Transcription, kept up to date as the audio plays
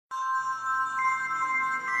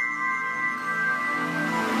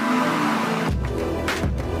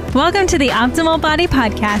Welcome to the Optimal Body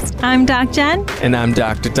Podcast. I'm Doc Jen. And I'm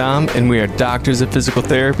Dr. Dom, and we are doctors of physical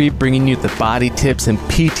therapy, bringing you the body tips and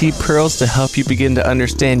PT pearls to help you begin to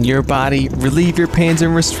understand your body, relieve your pains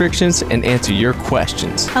and restrictions, and answer your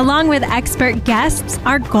questions. Along with expert guests,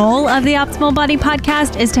 our goal of the Optimal Body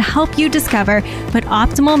Podcast is to help you discover what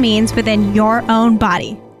optimal means within your own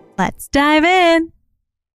body. Let's dive in.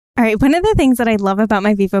 All right, one of the things that I love about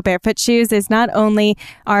my Vivo Barefoot shoes is not only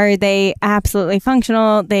are they absolutely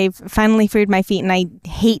functional, they've finally freed my feet, and I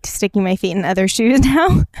hate sticking my feet in other shoes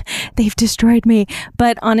now. They've destroyed me.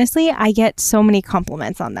 But honestly, I get so many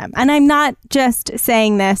compliments on them. And I'm not just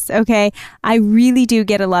saying this, okay? I really do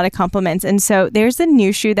get a lot of compliments. And so there's a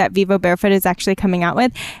new shoe that Vivo Barefoot is actually coming out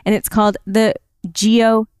with, and it's called the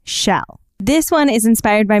Geo Shell. This one is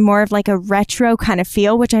inspired by more of like a retro kind of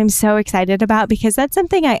feel, which I'm so excited about because that's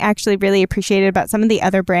something I actually really appreciated about some of the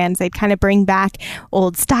other brands. They'd kind of bring back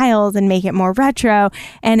old styles and make it more retro.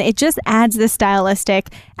 And it just adds the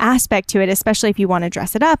stylistic aspect to it, especially if you want to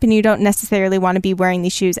dress it up and you don't necessarily want to be wearing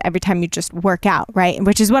these shoes every time you just work out, right?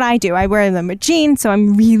 Which is what I do. I wear them with jeans. So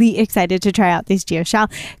I'm really excited to try out these Geo Shell.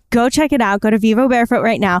 Go check it out. Go to Vivo Barefoot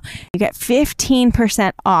right now. You get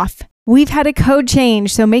 15% off. We've had a code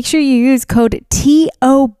change, so make sure you use code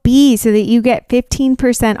TOB so that you get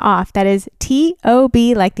 15% off. That is TOB,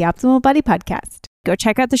 like the Optimal Body Podcast. Go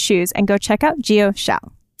check out the shoes and go check out Geo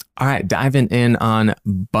Shell. All right, diving in on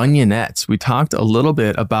Bunionettes. We talked a little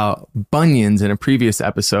bit about bunions in a previous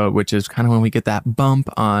episode, which is kind of when we get that bump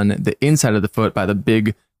on the inside of the foot by the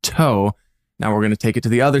big toe. Now we're going to take it to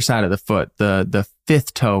the other side of the foot, the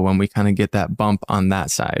fifth toe, when we kind of get that bump on that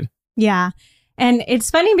side. Yeah. And it's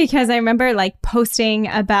funny because I remember like posting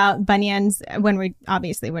about bunions when we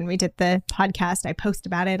did the podcast, I posted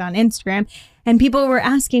about it on Instagram and people were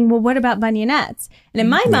asking, well, what about bunionettes? And in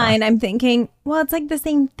my mind, I'm thinking, well, it's like the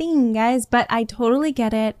same thing, guys, but I totally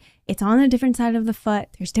get it. It's on a different side of the foot.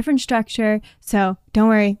 There's different structure. So don't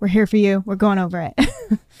worry. We're here for you. We're going over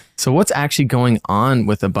it. So what's actually going on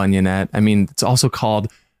with a bunionette? I mean, it's also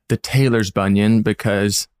called the tailor's bunion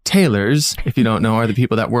because tailors, if you don't know, are the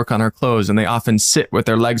people that work on our clothes, and they often sit with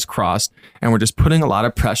their legs crossed, and we're just putting a lot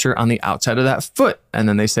of pressure on the outside of that foot. And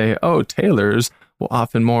then they say, oh, tailors will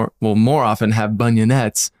more often have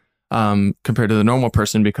bunionettes compared to the normal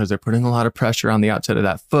person because they're putting a lot of pressure on the outside of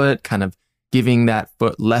that foot, kind of giving that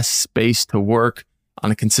foot less space to work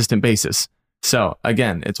on a consistent basis. So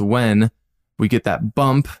again, it's when we get that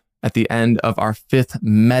bump at the end of our fifth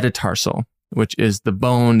metatarsal, which is the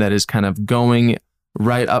bone that is kind of going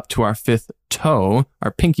right up to our fifth toe,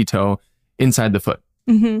 our pinky toe, inside the foot.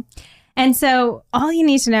 Mm-hmm. And so all you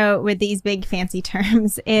need to know with these big fancy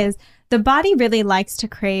terms is the body really likes to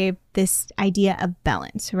crave this idea of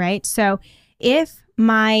balance, right? So if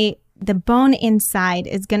the bone inside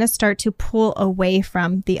is going to start to pull away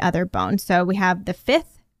from the other bone. So we have the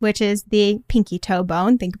fifth, which is the pinky toe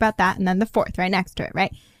bone. Think about that. And then the fourth right next to it,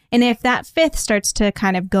 right? And if that fifth starts to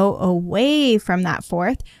kind of go away from that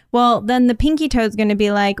fourth, well, then the pinky toe is going to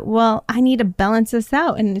be like, well, I need to balance this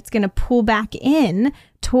out. And it's going to pull back in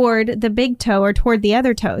toward the big toe or toward the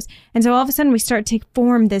other toes. And so all of a sudden we start to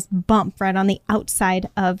form this bump right on the outside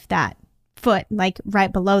of that foot, like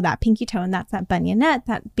right below that pinky toe. And that's that bunionette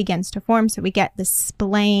that begins to form. So we get the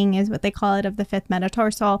splaying is what they call it of the fifth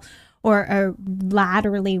metatarsal, or a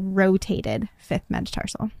laterally rotated fifth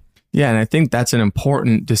metatarsal. Yeah, and I think that's an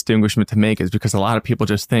important distinguishment to make is because a lot of people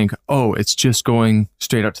just think, oh, it's just going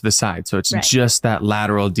straight up to the side. So it's just that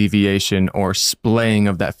lateral deviation or splaying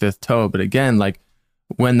of that fifth toe. But again, like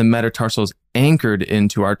when the metatarsal is anchored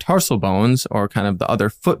into our tarsal bones or kind of the other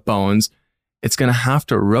foot bones, it's going to have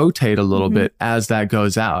to rotate a little bit as that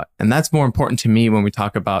goes out. And that's more important to me when we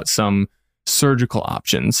talk about some surgical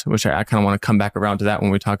options, which I kind of want to come back around to that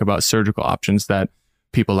when we talk about surgical options that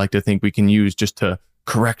people like to think we can use just to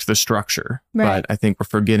correct the structure. Right. But I think we're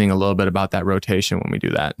forgetting a little bit about that rotation when we do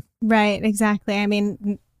that. Right, exactly. I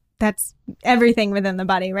mean, that's everything within the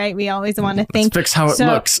body, right? We always want to think. Let's fix how it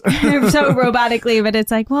looks. So robotically, but it's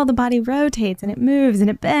like, well, the body rotates and it moves and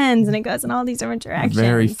it bends and it goes in all these different directions.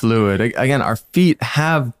 Very fluid. Again, our feet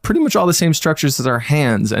have pretty much all the same structures as our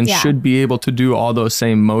hands and should be able to do all those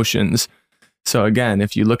same motions. So again,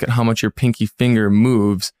 if you look at how much your pinky finger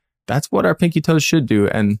moves, that's what our pinky toes should do.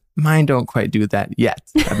 And mine don't quite do that yet.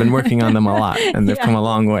 I've been working on them a lot and they've come a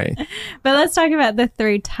long way. But let's talk about the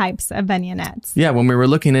three types of bunionettes. Yeah, when we were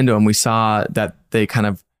looking into them, we saw that they kind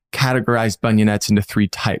of categorized bunionettes into three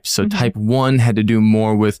types. So type 1 had to do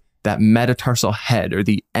more with that metatarsal head or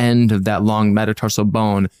the end of that long metatarsal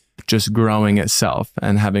bone just growing itself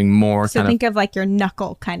and having more so think of like your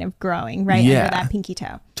knuckle kind of growing right under that pinky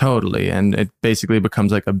toe. Totally. And it basically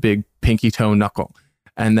becomes like a big pinky toe knuckle.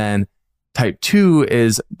 And then type 2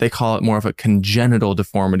 is, they call it more of a congenital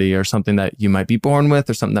deformity, or something that you might be born with,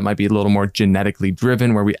 or something that might be a little more genetically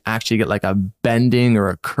driven, where we actually get like a bending or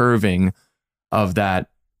a curving of that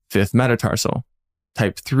fifth metatarsal.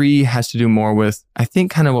 Type 3 has to do more with, I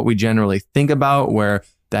think, kind of what we generally think about, where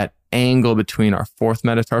that angle between our fourth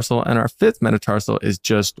metatarsal and our fifth metatarsal is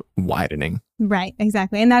just widening. Right,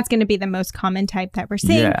 exactly. And that's going to be the most common type that we're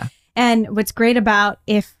seeing. Yeah. And what's great about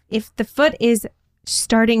if the foot is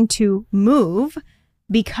starting to move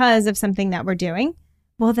because of something that we're doing,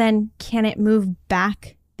 well, then can it move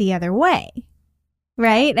back the other way?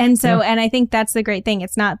 Right. And so, and I think that's the great thing.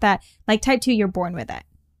 It's not that like type 2, you're born with it,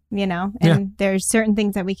 you know, and there's certain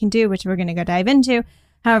things that we can do, which we're going to go dive into.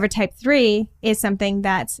 However, type 3 is something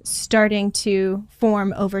that's starting to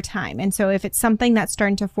form over time. And so if it's something that's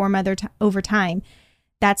starting to form over time,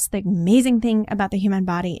 that's the amazing thing about the human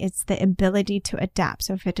body. It's the ability to adapt.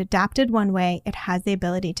 So if it adapted one way, it has the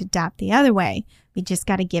ability to adapt the other way. We just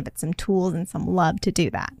got to give it some tools and some love to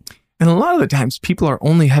do that. And a lot of the times people are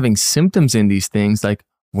only having symptoms in these things, like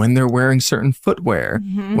when they're wearing certain footwear,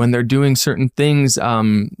 when they're doing certain things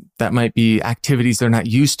that might be activities they're not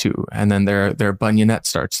used to, and then their bunionette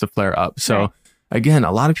starts to flare up. So again,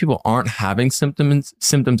 a lot of people aren't having symptoms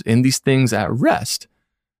in these things at rest.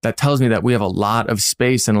 That tells me that we have a lot of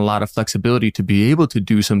space and a lot of flexibility to be able to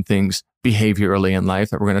do some things behaviorally in life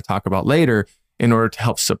that we're going to talk about later in order to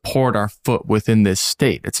help support our foot within this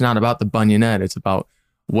state. It's not about the bunionette. It's about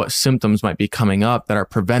what symptoms might be coming up that are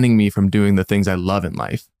preventing me from doing the things I love in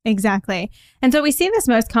life. Exactly. And so we see this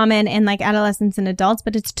most common in like adolescents and adults,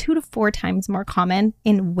 but it's 2 to 4 times more common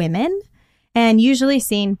in women, and usually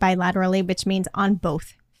seen bilaterally, which means on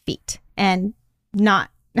both feet, and not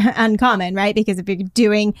uncommon, right? Because if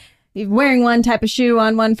you're wearing one type of shoe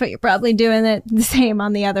on one foot, you're probably doing it the same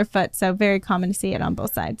on the other foot. So very common to see it on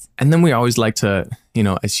both sides. And then we always like to, you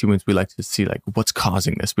know, as humans, we like to see like what's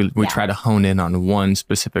causing this. We try to hone in on one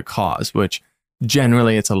specific cause, which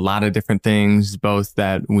generally it's a lot of different things, both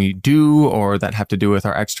that we do or that have to do with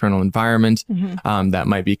our external environment that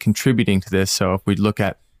might be contributing to this. So if we look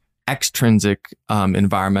at extrinsic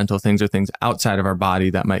environmental things or things outside of our body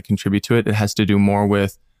that might contribute to it, it has to do more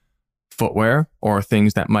with footwear or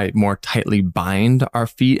things that might more tightly bind our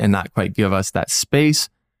feet and not quite give us that space.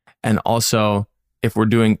 And also if we're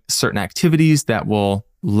doing certain activities that will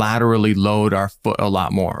laterally load our foot a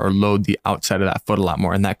lot more, or load the outside of that foot a lot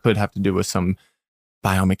more. And that could have to do with some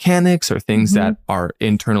biomechanics or things that are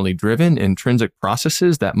internally driven, intrinsic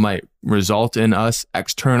processes that might result in us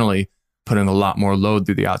externally putting a lot more load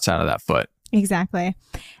through the outside of that foot. Exactly.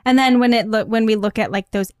 And then when we look at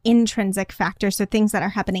like those intrinsic factors, so things that are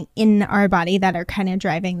happening in our body that are kind of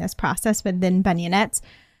driving this process within bunionettes,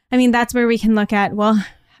 I mean, that's where we can look at, well,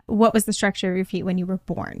 what was the structure of your feet when you were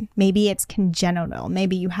born? Maybe it's congenital.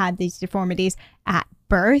 Maybe you had these deformities at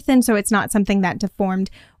birth, and so it's not something that deformed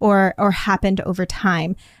or happened over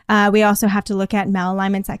time. We also have to look at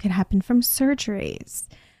malalignments that could happen from surgeries.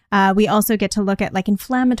 We also get to look at like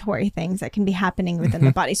inflammatory things that can be happening within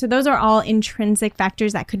the body. So those are all intrinsic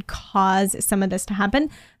factors that could cause some of this to happen.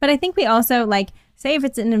 But I think we also like, say if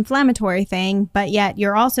it's an inflammatory thing, but yet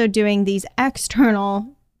you're also doing these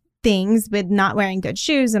external things with not wearing good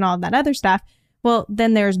shoes and all that other stuff. Well,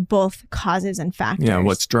 then there's both causes and factors. Yeah,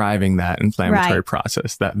 what's driving that inflammatory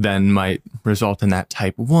process that then might result in that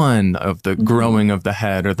type 1 of the growing of the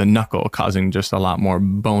head or the knuckle, causing just a lot more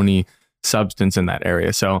bony substance in that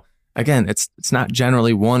area. So again, it's not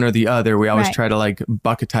generally one or the other. We always try to like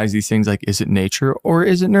bucketize these things like, is it nature or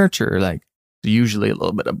is it nurture? Like usually a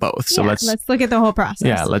little bit of both. So let's look at the whole process.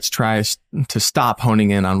 Yeah, let's try to stop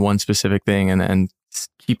honing in on one specific thing and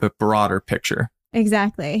keep a broader picture.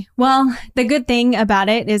 Exactly. Well, the good thing about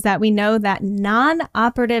it is that we know that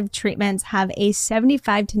non-operative treatments have a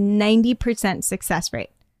 75 to 90% success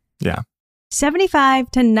rate. Yeah.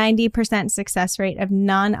 75 to 90% success rate of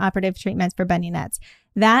non-operative treatments for bunionettes.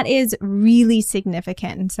 That is really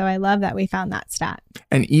significant. And so I love that we found that stat.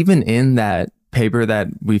 And even in that paper that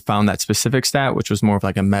we found that specific stat, which was more of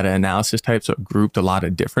like a meta-analysis type, so it grouped a lot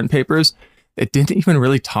of different papers, it didn't even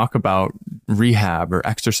really talk about rehab or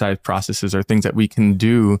exercise processes or things that we can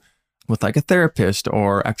do with like a therapist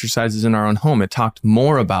or exercises in our own home. It talked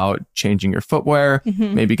more about changing your footwear,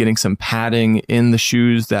 maybe getting some padding in the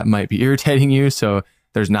shoes that might be irritating you, so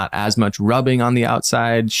there's not as much rubbing on the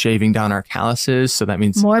outside, shaving down our calluses. So that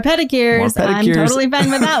means more pedicures. I'm totally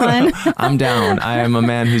fine with that one. I'm down. I am a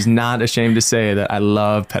man who's not ashamed to say that I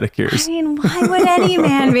love pedicures. I mean, why would any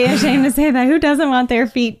man be ashamed to say that? Who doesn't want their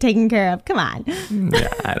feet taken care of? Come on.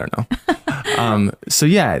 Yeah, I don't know. So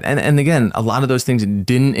yeah, and again, a lot of those things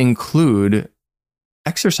didn't include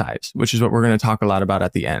exercise, which is what we're going to talk a lot about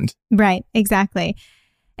at the end. Right, exactly.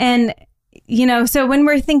 And, so when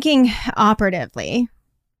we're thinking operatively,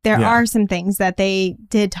 there are some things that they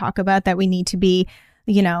did talk about that we need to be,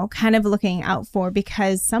 kind of looking out for,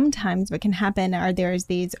 because sometimes what can happen are there's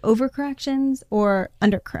these overcorrections or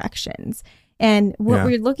undercorrections. And what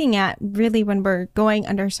we're looking at really when we're going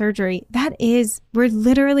under surgery, we're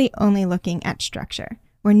literally only looking at structure.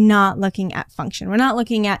 We're not looking at function. We're not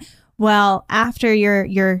looking at, well, after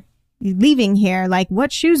you're leaving here, like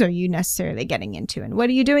what shoes are you necessarily getting into, and what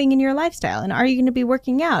are you doing in your lifestyle, and are you going to be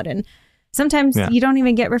working out? And sometimes you don't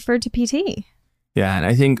even get referred to PT. Yeah. And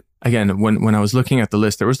I think, again, when I was looking at the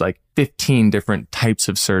list, there was like 15 different types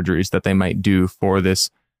of surgeries that they might do for this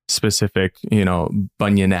specific,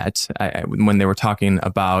 bunionette. When they were talking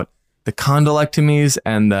about the condylectomies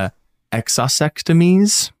and the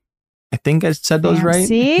exosectomies, I think I said those right.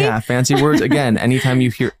 Yeah, fancy words. Again, anytime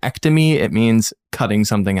you hear ectomy, it means cutting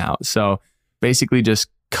something out. So basically just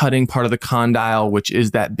cutting part of the condyle, which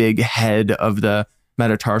is that big head of the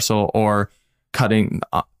metatarsal, or cutting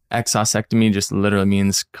exosectomy just literally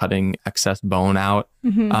means cutting excess bone out.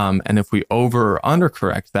 And if we over or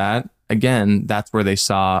undercorrect that, again, that's where they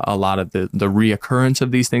saw a lot of the reoccurrence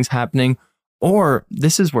of these things happening. Or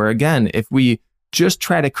this is where, again, if we just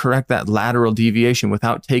try to correct that lateral deviation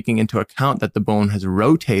without taking into account that the bone has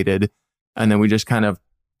rotated, and then we just kind of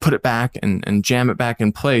put it back and jam it back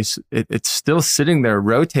in place, it's still sitting there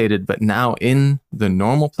rotated, but now in the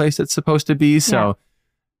normal place it's supposed to be. So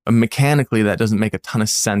mechanically, that doesn't make a ton of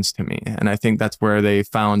sense to me. And I think that's where they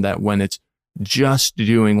found that when it's just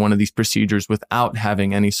doing one of these procedures without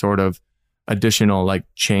having any sort of additional like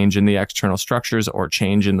change in the external structures or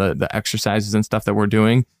change in the exercises and stuff that we're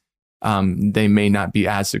doing, they may not be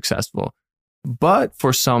as successful. But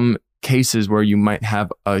for some cases where you might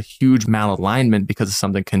have a huge malalignment because of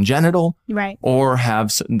something congenital, right, or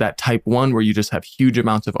have that type 1 where you just have huge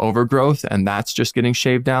amounts of overgrowth and that's just getting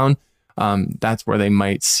shaved down, that's where they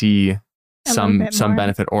might see some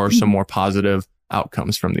benefit or some more positive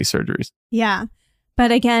outcomes from these surgeries. Yeah.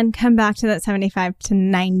 But again, come back to that 75 to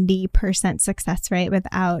 90% success rate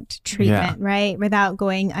without treatment, right? Without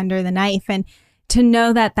going under the knife. And to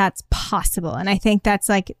know that that's possible. And I think that's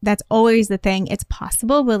always the thing. It's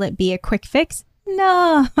possible. Will it be a quick fix?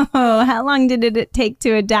 No. How long did it take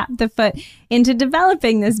to adapt the foot into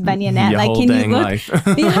developing this bunionette? Like, can you look? Life.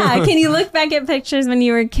 Can you look back at pictures when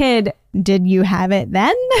you were a kid? Did you have it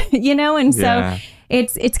then? And so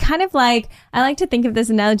it's kind of like, I like to think of this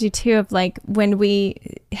analogy too of like when we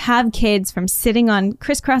have kids from sitting on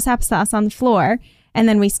crisscross applesauce on the floor, and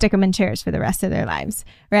then we stick them in chairs for the rest of their lives,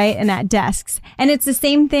 right? And at desks. And it's the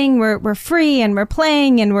same thing. We're free and we're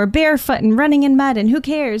playing and we're barefoot and running in mud and who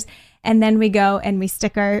cares? And then we go and we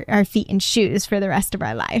stick our feet in shoes for the rest of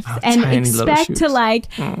our life and expect to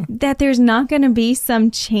that there's not going to be some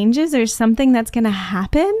changes or something that's going to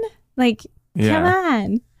happen. Like, come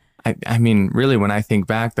on. I mean, really, when I think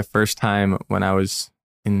back, the first time when I was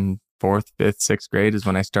in 4th, 5th, 6th grade is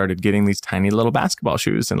when I started getting these tiny little basketball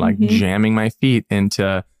shoes and like jamming my feet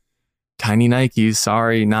into tiny Nikes.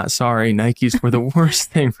 Sorry, not sorry. Nikes were the worst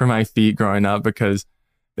thing for my feet growing up because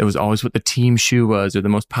it was always what the team shoe was or the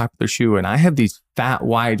most popular shoe. And I have these fat,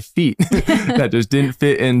 wide feet that just didn't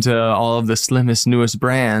fit into all of the slimmest, newest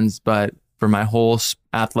brands. But for my whole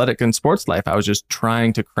athletic and sports life, I was just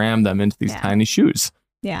trying to cram them into these tiny shoes.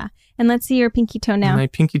 Yeah. And let's see your pinky toe now. My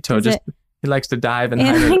pinky toe he likes to dive and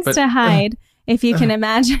hide. It likes to hide, if you can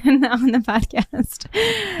imagine on the podcast.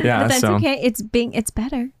 Yeah, but that's okay. It's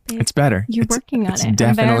better. Babe. It's better. You're working on it. It's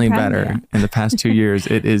definitely better. In the past 2 years,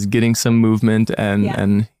 it is getting some movement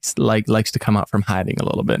and likes to come out from hiding a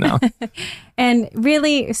little bit now. And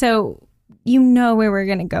really, so where we're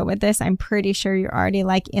going to go with this. I'm pretty sure you're already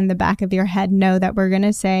like in the back of your head know that we're going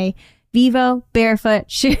to say Vivo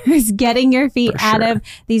barefoot shoes, getting your feet out of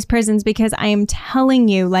these prisons, because I am telling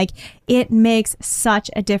you, like, it makes such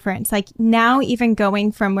a difference. Like now, even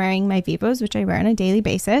going from wearing my Vivos, which I wear on a daily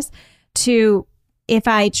basis, to if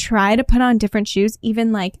I try to put on different shoes,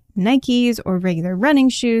 even like Nikes or regular running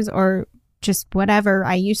shoes or just whatever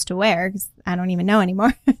I used to wear, because I don't even know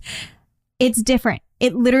anymore, it's different.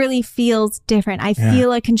 It literally feels different. I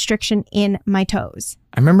feel a constriction in my toes.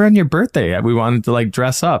 I remember on your birthday, we wanted to like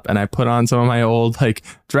dress up and I put on some of my old like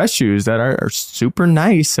dress shoes that are super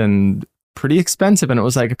nice and pretty expensive. And it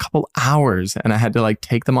was like a couple hours and I had to like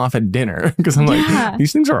take them off at dinner because I'm like,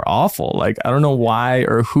 these things are awful. Like, I don't know why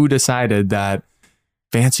or who decided that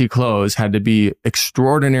fancy clothes had to be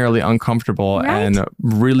extraordinarily uncomfortable and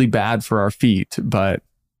really bad for our feet. But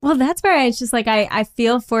Well, that's where it's just like I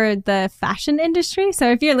feel for the fashion industry.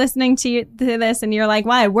 So if you're listening to this and you're like,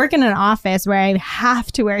 well, I work in an office where I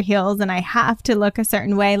have to wear heels and I have to look a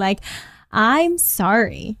certain way, like, I'm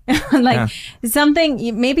sorry.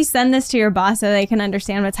 Something, maybe send this to your boss so they can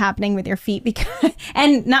understand what's happening with your feet, because,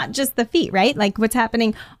 and not just the feet, right? Like what's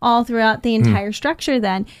happening all throughout the entire structure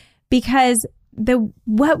then, because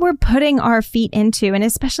what we're putting our feet into, and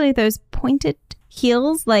especially those pointed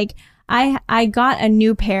heels, like I got a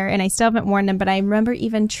new pair and I still haven't worn them, but I remember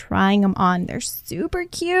even trying them on. They're super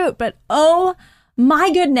cute, but oh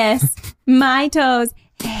my goodness, my toes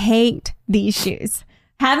hate these shoes.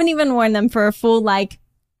 Haven't even worn them for a full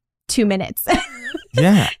 2 minutes.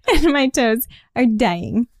 Yeah. And my toes are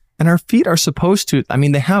dying. And our feet are supposed to,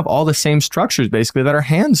 they have all the same structures basically that our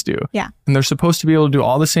hands do. Yeah. And they're supposed to be able to do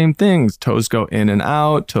all the same things. Toes go in and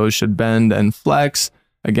out. Toes should bend and flex.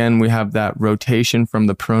 Again, we have that rotation from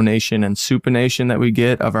the pronation and supination that we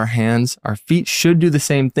get of our hands. Our feet should do the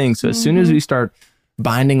same thing. So as soon as we start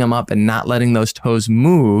binding them up and not letting those toes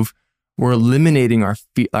move, we're eliminating our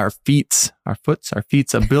feet's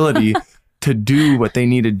ability to do what they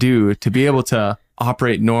need to do to be able to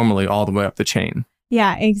operate normally all the way up the chain.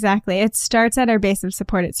 Yeah, exactly. It starts at our base of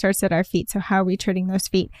support. It starts at our feet. So how are we treating those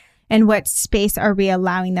feet? And what space are we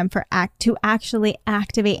allowing them to actually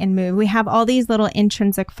activate and move? We have all these little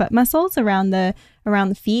intrinsic foot muscles around the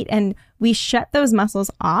feet, and we shut those muscles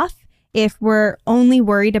off if we're only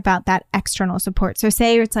worried about that external support. So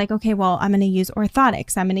say it's like, okay, well, I'm going to use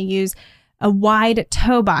orthotics. I'm going to use a wide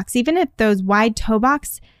toe box. Even if those wide toe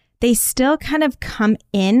box, they still kind of come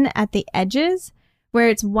in at the edges where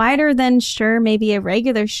it's wider than, sure, maybe a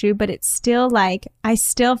regular shoe, but it's still I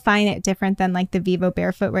still find it different than the Vivo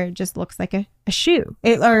Barefoot, where it just looks like a shoe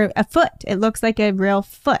or a foot. It looks like a real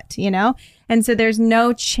foot, And so there's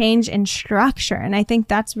no change in structure. And I think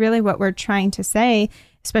that's really what we're trying to say,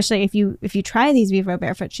 especially if you try these Vivo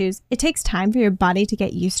Barefoot shoes. It takes time for your body to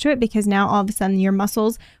get used to it, because now all of a sudden your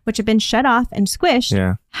muscles, which have been shut off and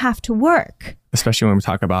squished, have to work. Especially when we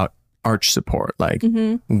talk about arch support,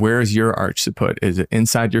 where's your arch support? Is it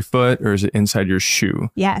inside your foot or is it inside your shoe?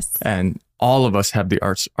 Yes. And all of us have the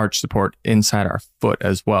arch support inside our foot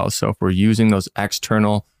as well. So if we're using those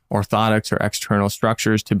external orthotics or external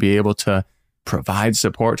structures to be able to provide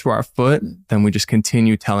support to our foot, then we just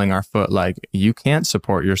continue telling our foot, you can't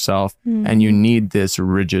support yourself and you need this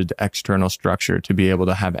rigid external structure to be able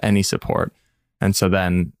to have any support. And so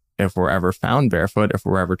then if we're ever found barefoot, if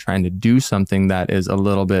we're ever trying to do something that is a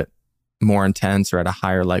little bit more intense or at a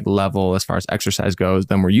higher level as far as exercise goes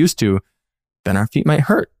than we're used to, then our feet might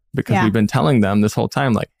hurt, because we've been telling them this whole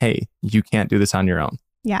time, hey, you can't do this on your own.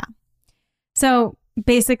 Yeah. So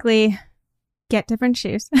basically, get different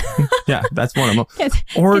shoes. Yeah, that's one of them.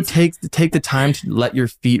 Or take the time to let your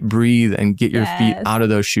feet breathe and get your feet out of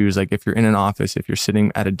those shoes. If you're in an office, if you're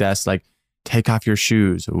sitting at a desk, take off your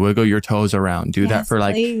shoes, wiggle your toes around, do that for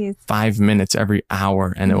please. 5 minutes every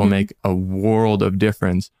hour, and it will make a world of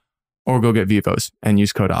difference. Or go get Vivos and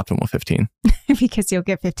use code Optimal15. Because you'll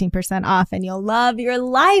get 15% off and you'll love your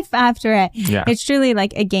life after it. Yeah. It's truly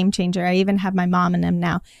a game changer. I even have my mom in them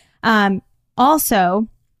now. Also,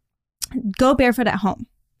 go barefoot at home.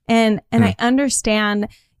 And I understand,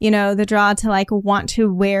 the draw to want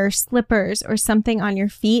to wear slippers or something on your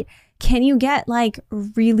feet. Can you get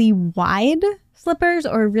really wide slippers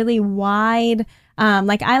or really wide?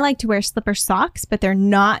 I like to wear slipper socks, but they're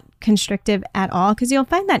not constrictive at all, because you'll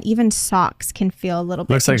find that even socks can feel a little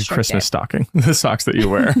bit looks like a Christmas stocking, the socks that you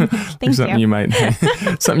wear. Thank something you.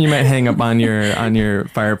 Something you might hang up on your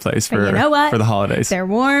fireplace for the holidays. They're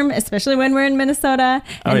warm, especially when we're in Minnesota,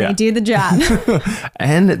 and they do the job.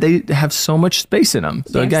 And they have so much space in them.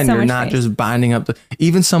 So again, you're not just binding up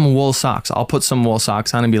even some wool socks. I'll put some wool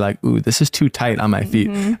socks on and be like, ooh, this is too tight on my feet.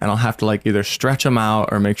 And I'll have to either stretch them out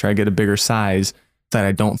or make sure I get a bigger size, that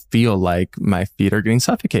I don't feel like my feet are getting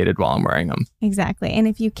suffocated while I'm wearing them. Exactly. And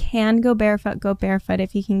if you can go barefoot, go barefoot.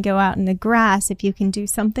 If you can go out in the grass, if you can do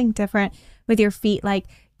something different with your feet,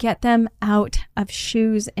 get them out of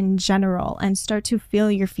shoes in general and start to feel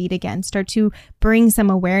your feet again. Start to bring some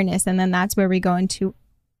awareness. And then that's where we go into,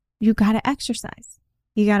 you got to exercise.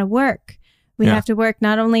 You got to work. We have to work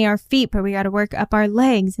not only our feet, but we got to work up our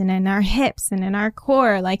legs and in our hips and in our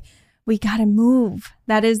core. We got to move.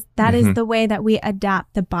 That is the way that we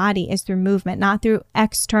adapt the body, is through movement, not through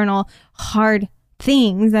external hard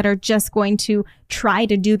things that are just going to try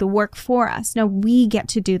to do the work for us. No, we get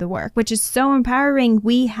to do the work, which is so empowering.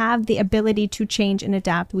 We have the ability to change and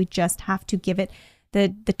adapt. We just have to give it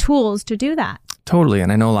the tools to do that. Totally.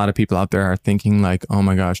 And I know a lot of people out there are thinking like, oh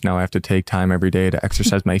my gosh, now I have to take time every day to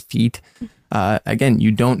exercise my feet. Again,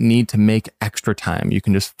 you don't need to make extra time. You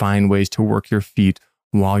can just find ways to work your feet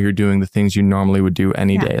while you're doing the things you normally would do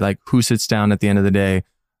any day. Like who sits down at the end of the day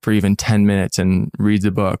for even 10 minutes and reads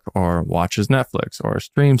a book or watches Netflix or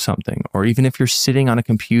streams something, or even if you're sitting on a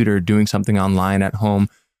computer doing something online at home,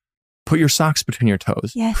 put your socks between your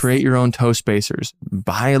toes, create your own toe spacers,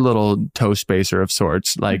 buy a little toe spacer of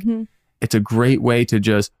sorts. Like it's a great way to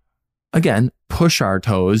just, again, push our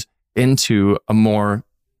toes into a more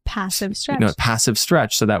passive stretch, passive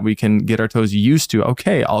stretch so that we can get our toes used to,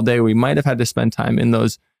 okay, all day we might have had to spend time in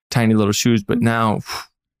those tiny little shoes, but now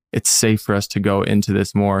it's safe for us to go into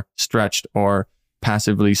this more stretched or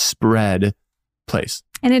passively spread place.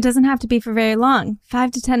 And it doesn't have to be for very long,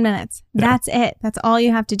 5 to 10 minutes. That's it. That's all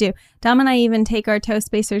you have to do. Dom and I even take our toe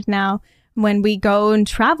spacers now when we go and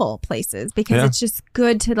travel places, because it's just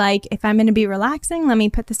good to, like, if I'm going to be relaxing, let me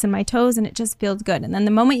put this in my toes and it just feels good. And then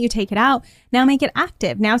the moment you take it out, now make it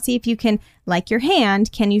active. Now see if you can, like your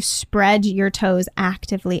hand, can you spread your toes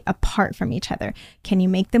actively apart from each other? Can you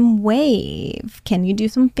make them wave? Can you do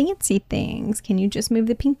some fancy things? Can you just move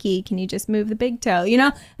the pinky? Can you just move the big toe? You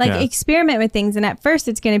know, like experiment with things. And at first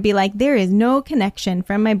it's going to be like, there is no connection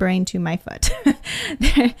from my brain to my foot.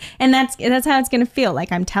 And that's how it's going to feel.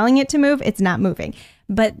 Like I'm telling it to move, it's not moving.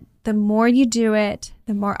 But the more you do it,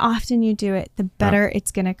 the more often you do it, the better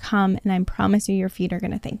it's going to come. And I promise you, your feet are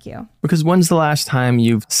going to thank you. Because when's the last time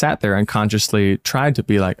you've sat there and consciously tried to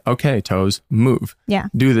be like, okay, toes, move. Yeah.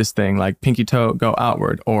 Do this thing, like pinky toe, go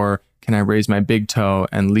outward. Or can I raise my big toe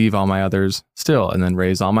and leave all my others still? And then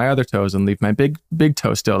raise all my other toes and leave my big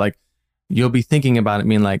toe still. Like you'll be thinking about it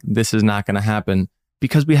being like, this is not going to happen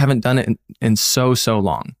because we haven't done it in so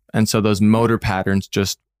long. And so those motor patterns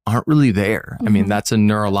just aren't really there. I mean, that's a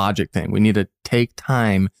neurologic thing. We need to take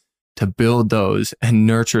time to build those and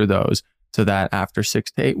nurture those so that after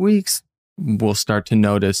 6 to 8 weeks, we'll start to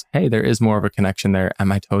notice, hey, there is more of a connection there and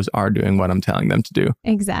my toes are doing what I'm telling them to do.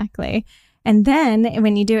 Exactly. And then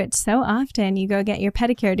when you do it so often, you go get your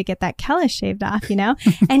pedicure to get that callus shaved off, you know,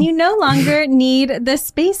 and you no longer need the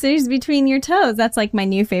spacers between your toes. That's like my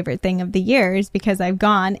new favorite thing of the year, is because I've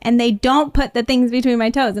gone and they don't put the things between my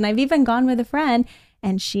toes. And I've even gone with a friend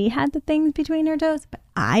and she had the things between her toes, but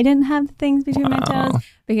I didn't have the things between my toes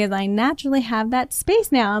because I naturally have that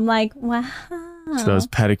space now. I'm like, wow. So those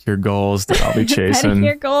pedicure goals that I'll be chasing.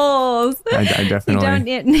 Pedicure goals. I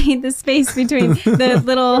definitely. You don't need the space between the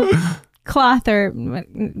little cloth or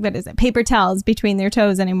what is it, paper towels between their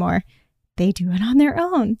toes anymore. They do it on their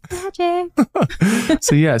own. Magic.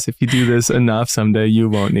 So yes, if you do this enough, someday you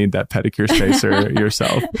won't need that pedicure spacer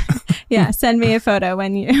yourself. Yeah, send me a photo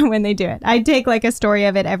when they do it. I take like a story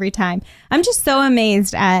of it every time. I'm just so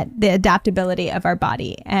amazed at the adaptability of our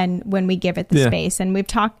body and when we give it the space. And we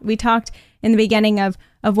talked in the beginning of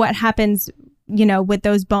what happens, you know, with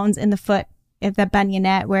those bones in the foot, of the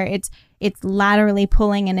bunionette, where it's laterally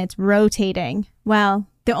pulling and it's rotating. Well,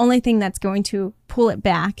 the only thing that's going to pull it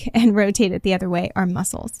back and rotate it the other way are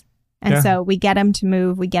muscles. And so we get them to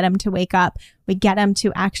move, we get them to wake up, we get them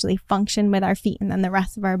to actually function with our feet, and then the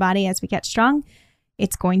rest of our body, as we get strong,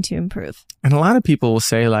 it's going to improve. And a lot of people will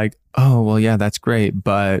say like, oh, well, yeah, that's great,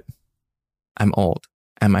 but I'm old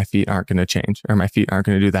and my feet aren't going to change, or my feet aren't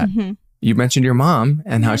going to do that. You mentioned your mom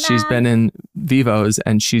and how she's been in Vivos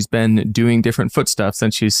and she's been doing different foot stuff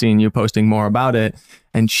since she's seen you posting more about it.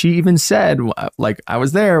 And she even said, like, I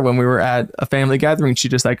was there when we were at a family gathering. She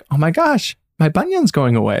just like, oh my gosh, my bunion's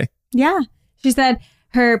going away. Yeah. She said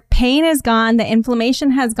her pain is gone. The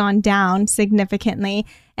inflammation has gone down significantly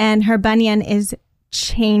and her bunion is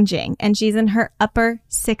changing. And she's in her upper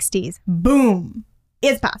 60s. Boom.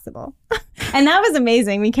 It's possible. And that was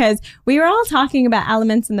amazing because we were all talking about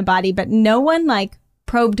elements in the body, but no one like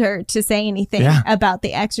probed her to say anything about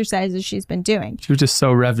the exercises she's been doing. She was just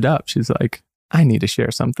so revved up. She's like, I need to share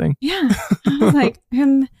something. Yeah. I was like,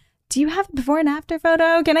 do you have a before and after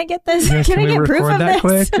photo? Can I get this? Can I get proof of this?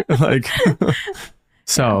 Quick? Like,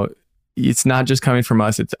 so it's not just coming from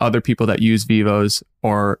us. It's other people that use Vivos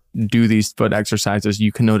or do these foot exercises.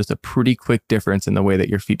 You can notice a pretty quick difference in the way that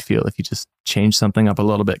your feet feel if you just change something up a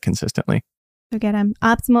little bit consistently. So get them.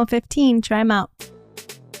 Optimal 15. Try them out.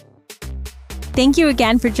 Thank you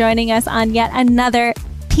again for joining us on yet another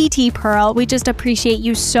PT Pearl. We just appreciate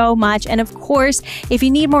you so much. And of course, if you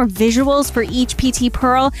need more visuals for each PT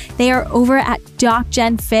Pearl, they are over at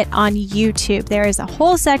DocGen Fit on YouTube. There is a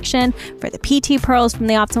whole section for the PT Pearls from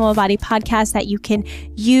the Optimal Body podcast that you can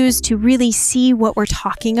use to really see what we're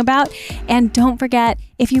talking about. And don't forget,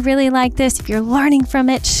 If you really like this, if you're learning from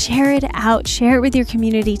it, share it out, share it with your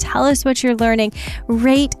community. Tell us what you're learning.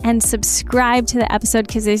 Rate and subscribe to the episode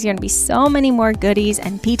because there's going to be so many more goodies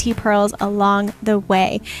and PT pearls along the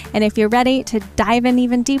way. And if you're ready to dive in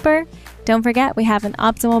even deeper, don't forget we have an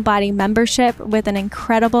Optimal Body membership with an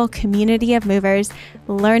incredible community of movers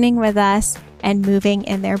learning with us and moving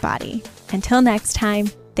in their body. Until next time,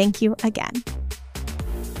 thank you again.